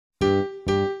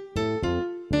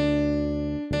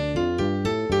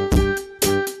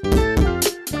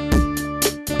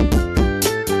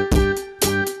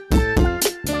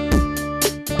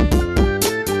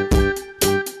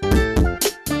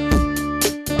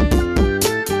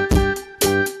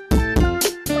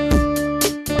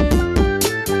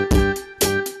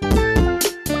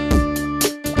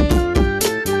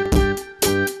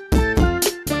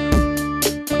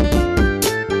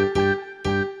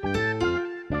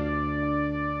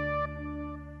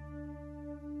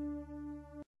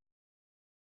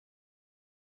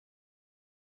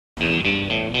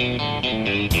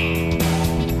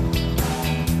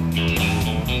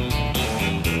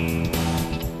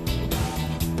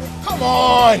Come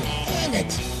on! Damn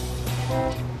it!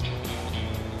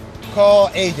 Call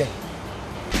agent.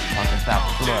 Talking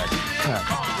about blood,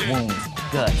 cuts, wounds,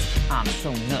 guts. I'm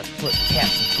so nuts, put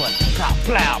caps and butt,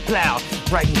 plow, plow,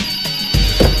 right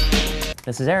here.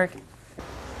 This is Eric.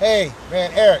 Hey,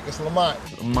 man, Eric, it's Lamont.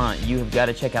 Lamont, you have got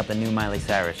to check out the new Miley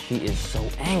Cyrus. She is so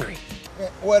angry. Man,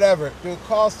 whatever. Dude,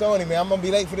 call Sony, man. I'm gonna be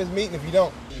late for this meeting if you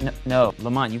don't. No,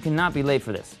 Lamont, you cannot be late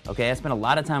for this, okay? I spent a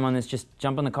lot of time on this. Just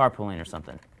jump in the carpool lane or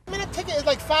something. Man, that ticket is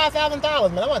like $5,000,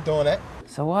 man. I'm not doing that.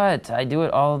 So what? I do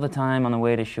it all the time on the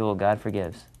way to shul. God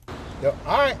forgives. Yo,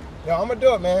 all right. Yo, I'm gonna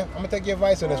do it, man. I'm gonna take your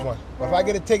advice on this one. But if I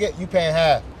get a ticket, you paying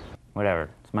half. Whatever.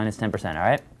 It's minus 10%, all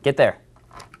right? Get there.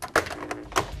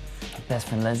 Best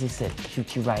friend Leslie said,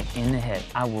 shoot you right in the head.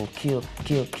 I will kill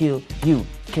you.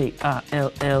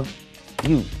 K-I-L-L-U.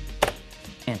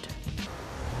 Enter.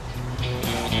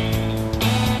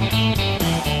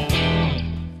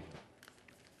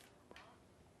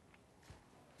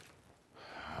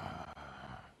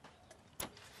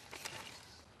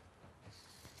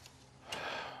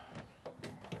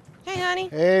 Hey, honey.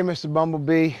 Hey, Mr.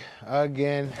 Bumblebee,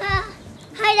 again. Hi,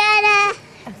 Dada.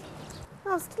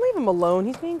 Oh, just leave him alone.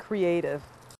 He's being creative.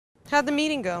 How'd the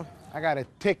meeting go? I got a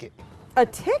ticket. A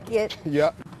ticket?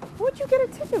 Yep. What'd you get a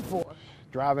ticket for?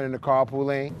 Driving in the carpool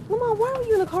lane. Lamont, why were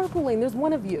you in the carpool lane? There's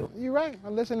one of you. You're right.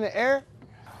 I'm listening to Eric.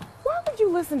 Why would you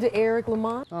listen to Eric,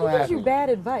 Lamont? Oh, He gives you bad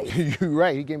advice. You're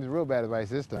right. He gave me real bad advice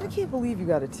this I time. can't believe you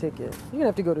got a ticket. You're gonna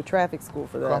have to go to traffic school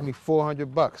for that. Cost me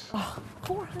 $400. Oh,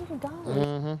 $400?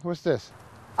 Mm-hmm. What's this?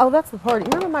 Oh, that's the party.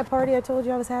 Remember my party I told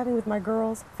you I was having with my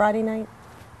girls Friday night?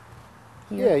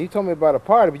 Yeah, you told me about a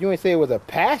party, but you ain't say it was a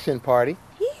passion party.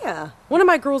 Yeah. One of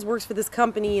my girls works for this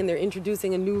company, and they're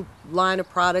introducing a new line of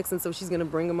products, and so she's going to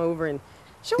bring them over and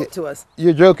show it to us.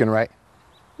 You're joking, right?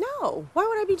 No. Why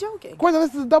would I be joking? Gwendolyn,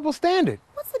 this is a double standard.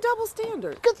 What's the double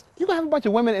standard? Because you're going to have a bunch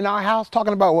of women in our house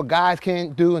talking about what guys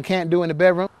can do and can't do in the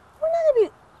bedroom. We're not going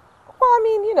to be... Well, I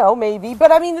mean, you know, maybe.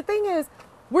 But, I mean, the thing is,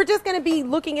 we're just going to be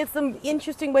looking at some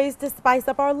interesting ways to spice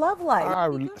up our love life.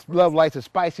 Our love life is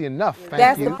spicy enough, thank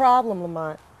That's you. the problem,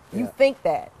 Lamont. You think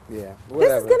that. Yeah, This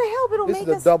whatever. is going to help. It'll This make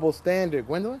is us... a double standard,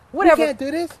 Gwendolyn. Whatever. We can't do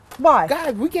this. Why?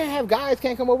 Guys, we can't have guys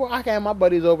can't come over. I can have my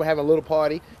buddies over having a little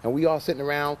party, and we all sitting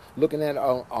around looking at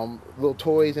little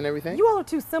toys and everything. You all are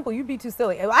too simple. You'd be too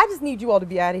silly. I just need you all to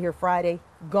be out of here Friday.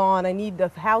 Gone. I need the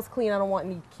house clean. I don't want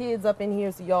any kids up in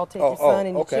here, so y'all take your son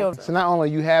and your children. So not only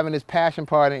are you having this passion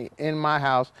party in my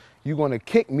house, you're going to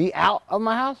kick me out of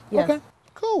my house? Yes. Okay,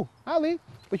 cool. I'll leave.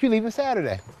 But you're leaving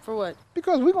Saturday. For what?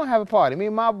 Because we're going to have a party. Me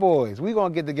and my boys. We're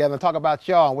going to get together and talk about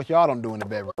y'all and what y'all don't do in the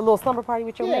bedroom. A little slumber party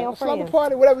with your male friends? slumber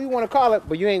party, whatever you want to call it,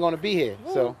 but you ain't going to be here,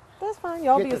 so. That's fine.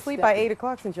 Y'all Get be the asleep step by in. 8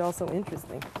 o'clock since y'all so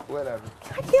interesting. Whatever.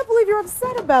 I can't believe you're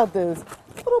upset about this.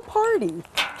 Little party.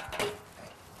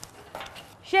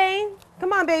 Shane,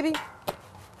 come on, baby.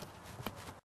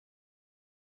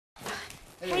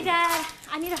 Hey, Dad.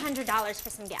 I need $100 for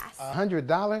some gas.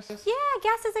 $100? Yeah,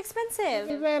 gas is expensive.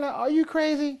 Savannah, are you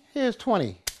crazy? Here's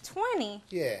 20. 20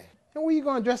 Yeah. And where you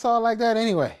going to dress all like that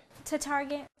anyway? to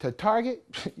Target. To Target?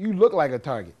 You look like a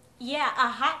Target. Yeah, a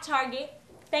hot Target.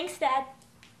 Thanks, Dad.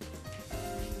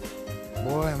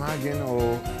 Boy, am I getting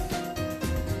old.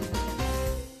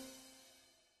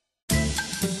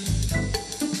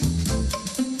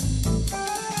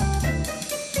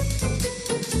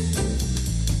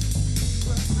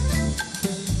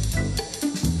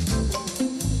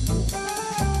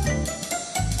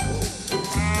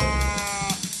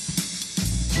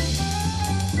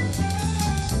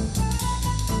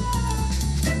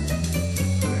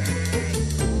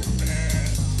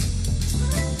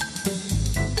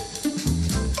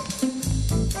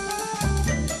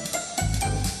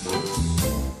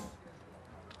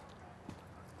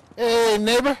 Hey,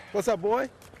 neighbor. What's up, boy?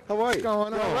 How are you? What's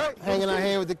going on? You all right? Hanging out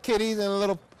here with the kitties and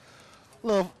a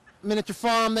little miniature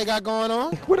farm they got going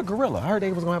on. Where the gorilla? I heard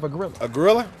they was gonna have a gorilla. A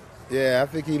gorilla? Yeah,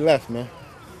 I think he left, man.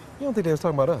 You don't think they was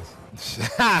talking about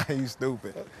us? You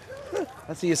stupid.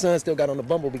 I see your son still got on the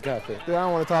Bumblebee outfit. Dude, I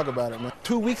don't want to talk about it, man.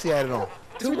 2 weeks he had it on.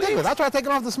 It's 2 ridiculous. weeks? I tried to take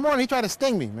it off this morning. He tried to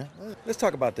sting me, man. Let's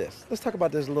talk about this. Let's talk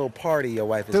about this little party your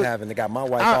wife is Dude, having that got my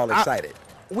wife all excited.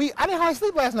 I didn't hardly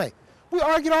sleep last night. We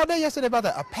argued all day yesterday about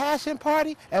a passion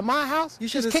party at my house. You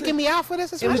She's should've kicking said- me out for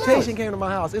this. It's Invitation ridiculous. came to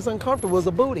my house. It's uncomfortable as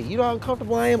a booty. You know how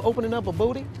uncomfortable I am opening up a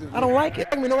booty? I don't like it.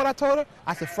 You know what I told her?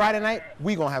 I said Friday night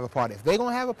we gonna have a party. If they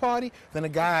gonna have a party, then the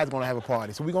guys gonna have a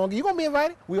party. So you gonna be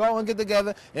invited. We all gonna get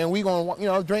together and we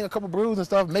gonna drink a couple brews and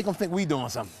stuff. Make them think we doing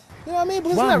something. You know what I mean?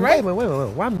 But isn't that right? Wait.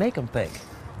 Why make them think?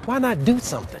 Why not do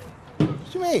something?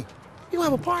 What you mean? You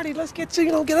have a party. Let's get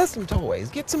us some toys.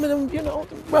 Get some of them,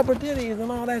 rubber ditties and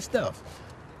all that stuff.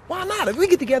 Why not? If we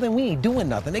get together and we ain't doing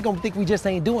nothing, they gonna think we just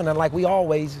ain't doing nothing like we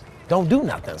always don't do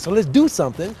nothing. So let's do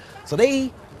something so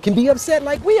they can be upset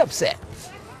like we upset.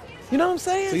 You know what I'm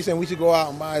saying? So you saying we should go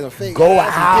out and buy some fake Go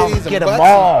ass and out, titties and get them butts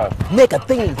all, make a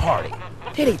theme party.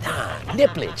 Titty time,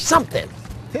 nipplage, something.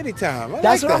 Titty time.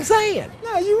 That's what I'm saying.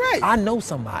 No, you're right. I know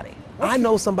somebody. I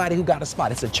know somebody who got a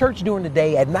spot. It's a church during the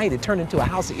day. At night, it turned into a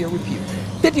house of ill repute.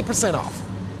 50% off.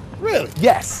 Really?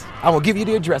 Yes. I'm going to give you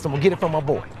the address. I'm going to get it from my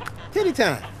boy. Titty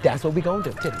time. That's what we going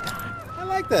to do. Titty time. I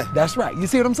like that. That's right. You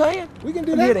see what I'm saying? We can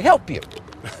do I'm that. here to help you.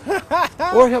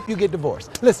 Or help you get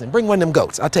divorced. Listen, bring one of them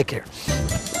goats. I'll take care.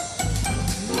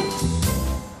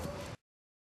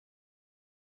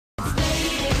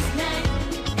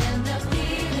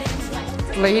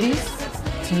 Ladies,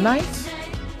 tonight,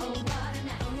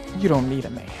 you don't need a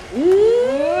man.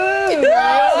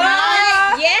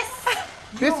 Yes.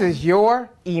 This is your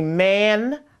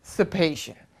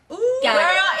emancipation. Girl,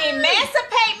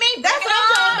 emancipate me. That's what I'm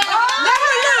talking about. Let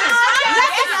her loose.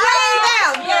 Let the slave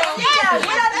out.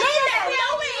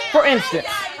 For instance,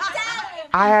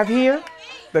 I have here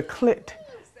the Clit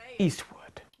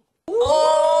Eastwood.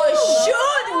 Oh,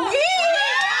 should we?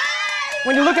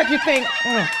 When you look at it, you think,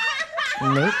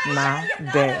 make my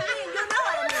day.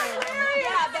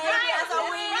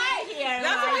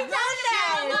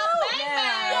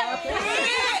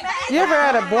 You ever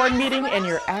at a board meeting and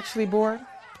you're actually bored?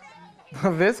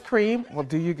 Well, this cream will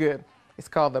do you good. It's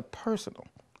called the Personal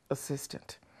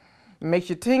Assistant. It makes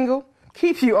you tingle,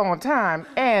 keeps you on time,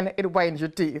 and it whitens your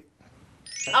teeth.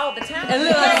 All the time. And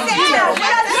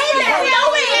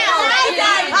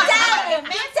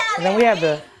then we have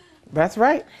the, that's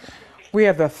right, we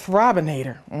have the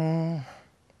Throbinator. One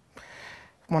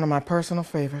of my personal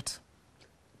favorites.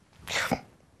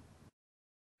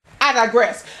 I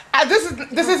digress.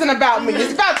 This isn't about me.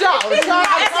 It's about y'all. It's all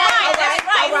right.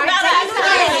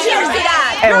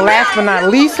 And last but not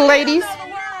least, ladies,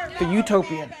 the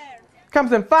Utopian.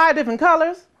 Comes in 5 different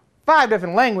colors, 5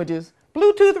 different languages,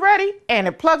 Bluetooth ready, and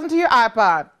it plugs into your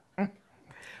iPod.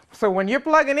 So when you're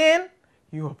plugging in,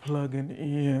 you are plugging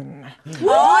in.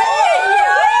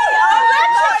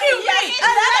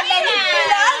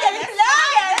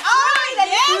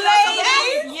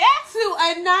 To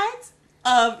a night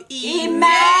of emancipation.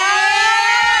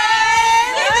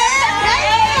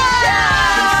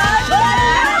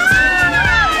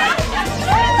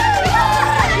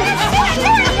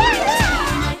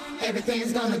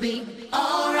 Everything's gonna be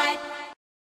all right.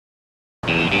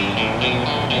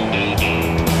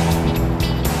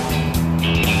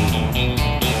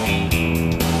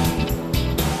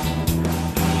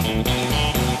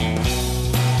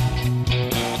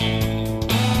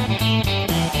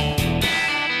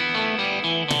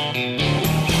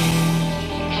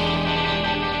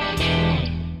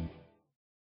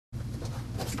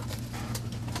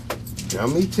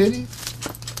 Yummy titties.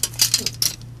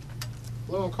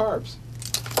 Low on carbs.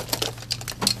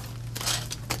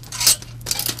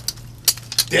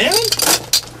 Danny?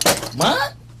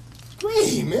 What?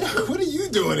 Scream, man. What are you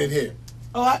doing in here?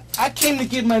 Oh, I came to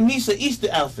get my niece an Easter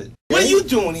outfit. What are you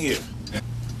doing here?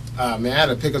 Man, I had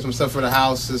to pick up some stuff for the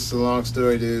house. It's a long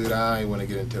story, dude. I ain't want to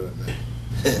get into it, man.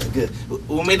 Good.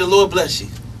 Well, may the Lord bless you.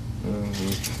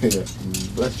 Yeah.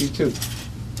 Bless you, too.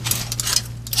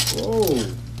 Whoa,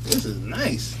 this is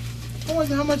nice. I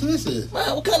wonder how much this is.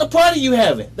 Man, what kind of party you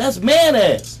having? That's man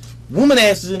ass. Woman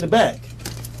ass is in the back.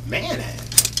 Man ass.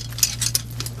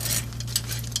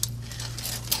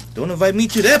 Don't invite me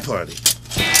to that party.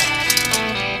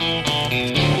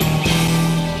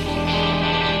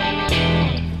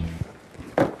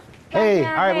 Hey,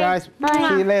 all right, guys.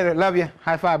 See you later. Love you.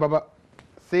 High five, Bubba.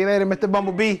 See you later, Mr.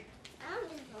 Bumblebee.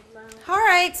 All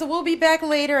right, so we'll be back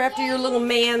later after your little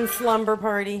man slumber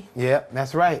party. Yep,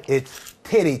 that's right. It's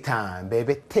titty time,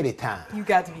 baby. Titty time. You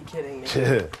got to be kidding me.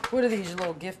 What are these, your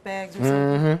little gift bags or something?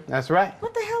 Mm-hmm. That's right.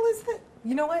 What the hell is that?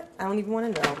 You know what? I don't even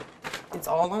want to know. It's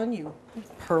all on you,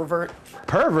 pervert.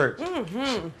 Pervert?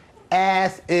 Mm-hmm.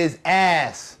 Ass is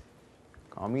ass.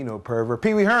 Call me no pervert.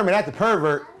 Pee Wee Herman, that's a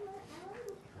pervert.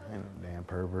 I ain't no damn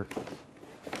pervert.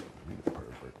 Be a pervert.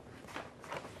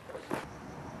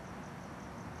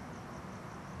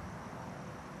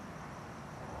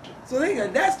 So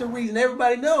that's the reason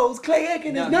everybody knows Clay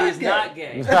Aiken is not gay. Not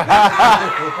gay. I'm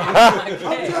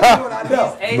telling you what I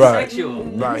know. He's asexual.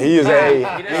 Right. He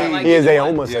is a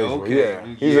homosexual. Yeah.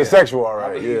 He's a sexual, all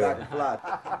right. Yeah.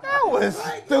 That was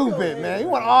stupid, man. You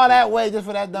went all that way just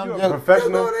for that dumb joke.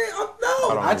 Professional?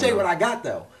 No, I tell you what I got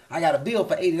though. I got a bill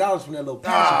for $80 from that little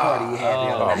passion party you had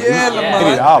the other night. Yeah,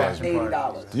 Lamont.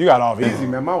 $80. You got off easy,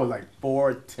 man. Mine was like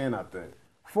 $4.10, I think.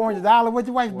 $400? What'd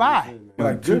your wife buy?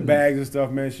 Like 2 bags and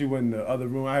stuff, man. She went in the other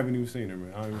room. I haven't even seen her,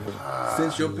 man. I don't even know.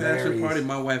 Since your passion party,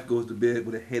 my wife goes to bed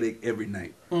with a headache every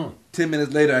night. 10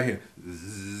 minutes later, I hear.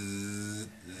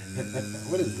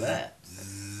 What is that?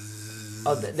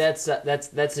 Oh, that's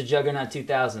the Juggernaut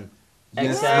 2000.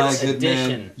 Yes, XL good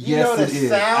edition. man. Yes, it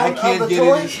is. I can't get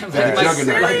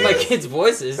it. Like my kids'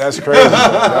 voices. That's crazy.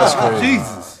 That's crazy.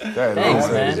 Jesus. Thanks,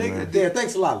 man. Yeah,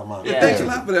 thanks a lot, Lamont. Yeah, thanks a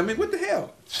lot for that. I mean, what the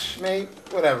hell? Man,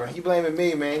 whatever. You blaming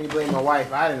me, man. You blame my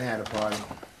wife. I didn't have the party.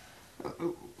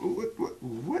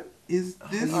 What is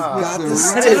this? I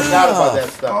forgot about that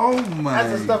stuff. Oh my!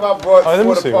 That's the stuff I brought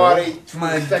for the party.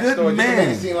 My the sex good store. man. Just to make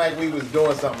it seem like we was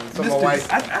doing something. So my wife.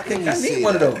 I need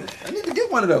one of those. I need to get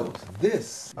one of those.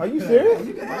 This. Are you serious?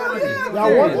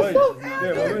 Y'all want this stuff? Yeah,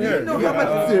 over here. You know how much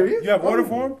it's serious? You have order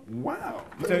for him? Wow.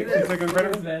 You taking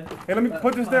credit? Hey, let me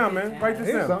put this down, man. Write this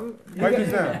down. Write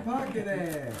this down.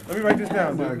 Let me write this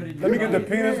down, dude. Let me get the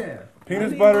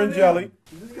penis butter and jelly.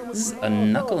 A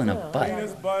knuckle and a butt.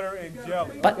 Penis butter and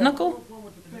jelly. Butt knuckle?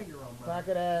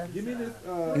 Give me this.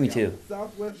 Give me 2.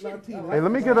 Southwest Latino. Hey,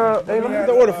 let me get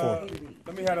the order for him.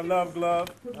 Let me have a love glove.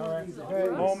 All right.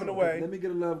 Home and away. Let me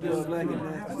get a love glove black and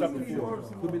nasty.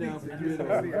 Put me down for 3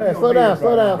 minutes. Hey, slow down.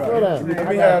 Let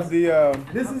me have the.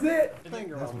 This is it. Let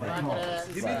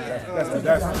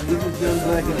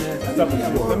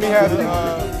me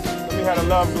have a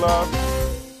love glove.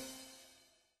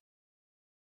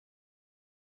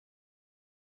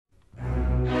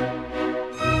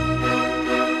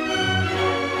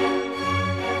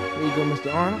 There you go, Mr.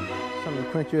 Arnold. Something to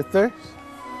quench your thirst.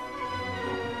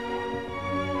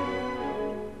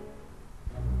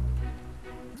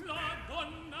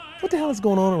 What the hell is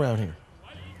going on around here?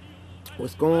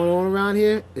 What's going on around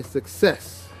here is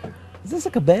success. Is this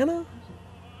a cabana?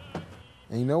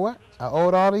 And you know what? I owe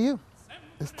it all to you.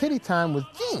 This Titty Time was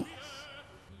genius.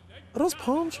 Are those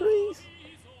palm trees?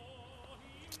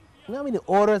 You know how many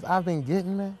orders I've been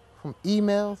getting, man? From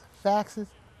emails, faxes,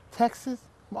 texts,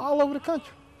 from all over the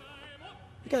country.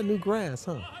 You got new grass,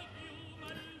 huh? You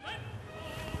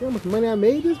know how much money I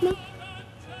made this month?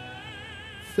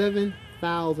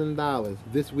 $7,000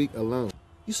 this week alone.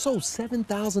 You sold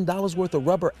 $7,000 worth of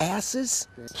rubber asses?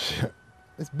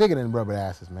 It's bigger than rubber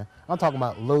asses, man. I'm talking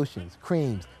about lotions,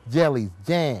 creams, jellies,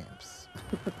 jams.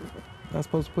 Not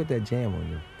supposed to put that jam on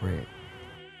your bread.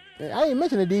 I ain't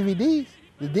mentioned the DVDs.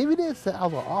 The DVD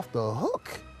sales are off the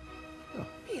hook. Oh,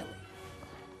 really?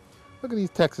 Look at these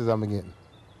texts I'm getting.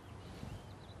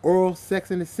 Oral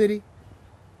Sex in the City,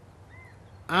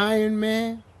 Iron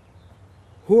Man,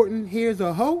 Horton Here's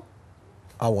a Hoe.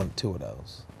 I want 2 of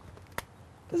those.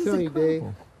 I'm telling you, Dave.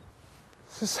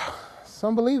 It's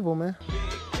unbelievable, man.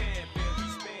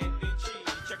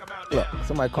 Look,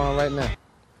 somebody calling right now.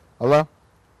 Hello?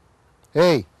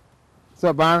 Hey, what's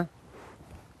up, Byron?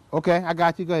 Okay, I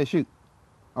got you. Go ahead, shoot.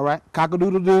 All right,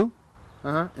 cock-a-doodle-doo.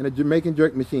 And a Jamaican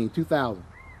jerk machine, 2,000.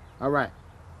 All right,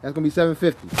 that's gonna be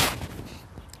 $750.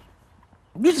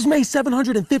 You just made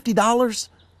 $750?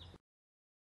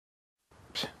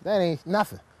 That ain't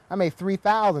nothing. I made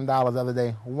 $3,000 the other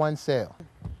day, one sale.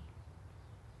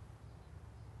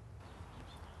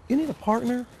 You need a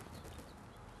partner?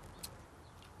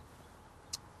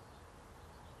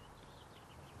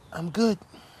 I'm good.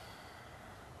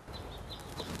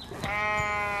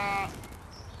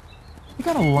 You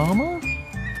got a llama?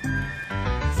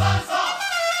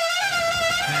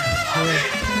 All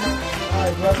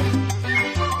right, brother.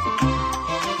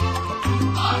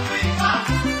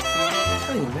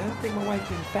 Hey, man, I think my wife's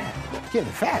getting fat.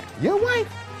 Getting fat? Your wife?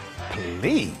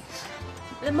 Please.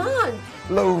 Lamont.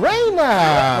 Lorena.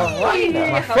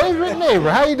 My favorite neighbor.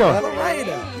 How you doing?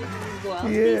 Lorena. Well,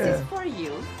 Yeah. this is for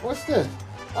you. What's this?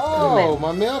 Oh,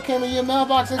 my mail came in your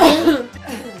mailbox again?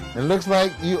 It looks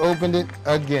like you opened it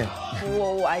again.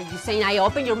 Whoa, are you saying I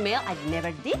opened your mail? I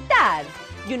never did that.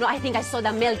 You know, I think I saw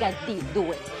the mail guy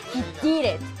do it. He did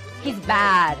it. He's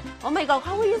bad. Oh my God,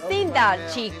 how will you think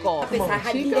that, Chico? Because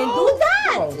I didn't do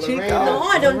that. Chico? No,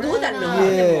 I don't do that. No,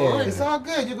 Yeah. It's all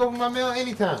good. You can open my mail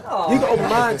anytime. You can open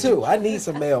mine too. I need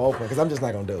some mail open because I'm just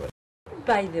not going to do it.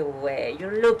 By the way,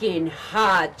 you're looking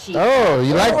hot, Chico. Oh,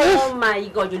 you like this? Oh my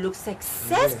God, you look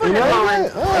successful. You like Lamont.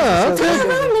 it? Oh, okay.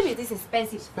 Come on, let me. This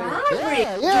expensive fabric.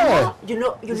 Yeah. You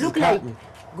look like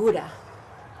Gouda.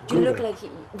 You look like,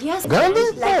 yes,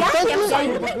 Gwendolyn? like that. Oh, Yes,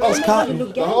 Oh, it's cotton. You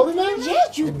look The holy man?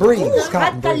 Yes, you It breathes. do. It's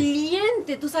cotton Hot breathes.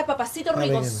 caliente. Tú sabes, papacito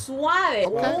rico, bien. suave.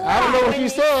 Okay. I don't know what you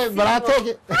said, but I'll take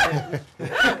it.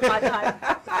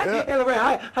 Hey,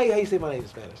 Lorena, how you say my name in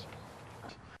Spanish?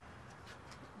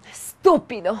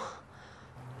 Estúpido.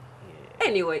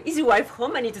 Anyway, is your wife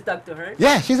home? I need to talk to her.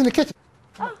 Yeah, she's in the kitchen.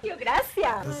 Oh,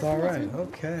 gracias. That's all right.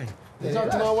 Okay. You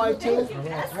talk to my wife too?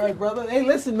 All right, brother. Hey,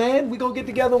 listen, man. We gonna get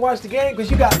together and watch the game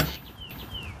because you got to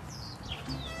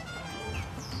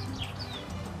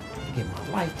get my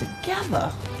life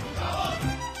together.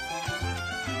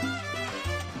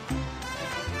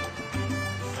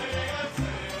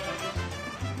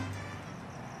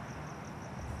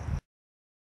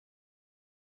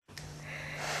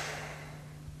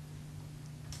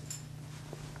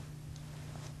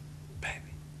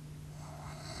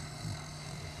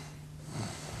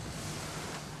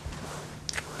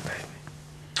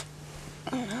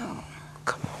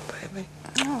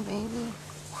 No, baby.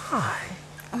 Why?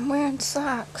 I'm wearing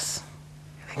socks.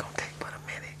 It ain't gonna take but a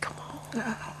minute. Come on.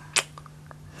 No.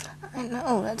 I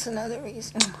know, that's another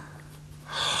reason.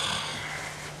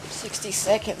 60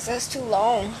 seconds, that's too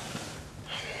long.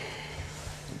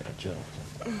 Yeah, Joe.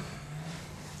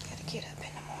 Gotta get up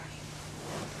in the morning.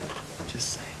 Just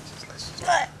saying. Let's just...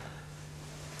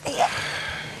 Yeah.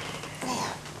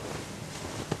 Yeah.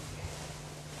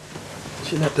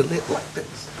 Shouldn't have to live like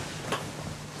this.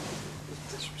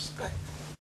 Disrespect.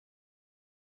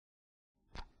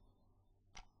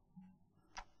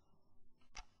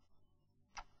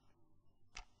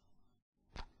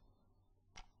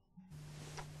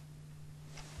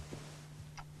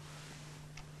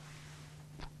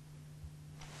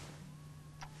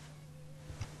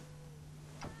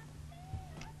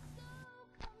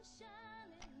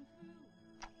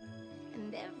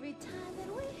 And every time that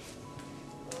we,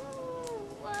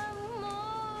 I'm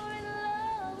more in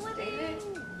love with you.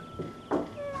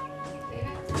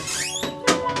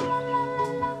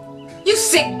 You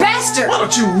sick bastard! Why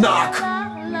don't you knock?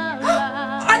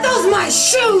 Are those my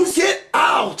shoes? Get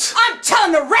out! I'm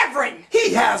telling the Reverend!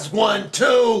 He has one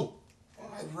too!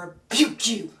 I rebuke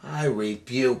you. I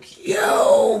rebuke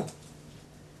you!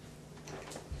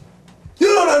 You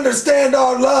don't understand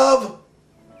our love!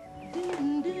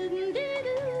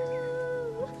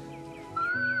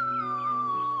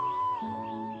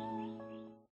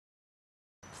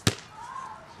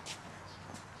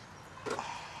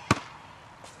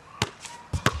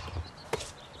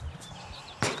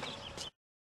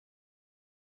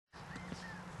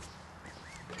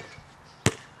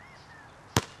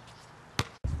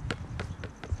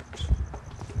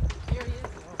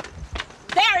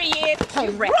 There he is.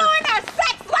 Home wrecker. Ruin our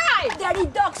sex life. Dirty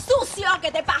dog sucio.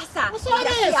 ¿Qué te pasa? What's all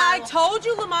this? I told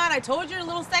you, Lamont. I told you your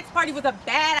little sex party was a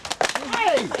bad.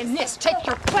 Hey! And this, take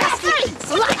your plastic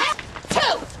slut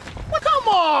too. Well, come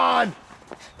on!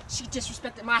 She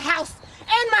disrespected my house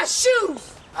and my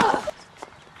shoes.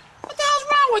 What the hell's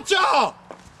wrong with y'all?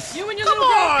 You and your Come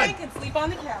little on! girl can sleep on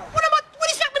the couch. What am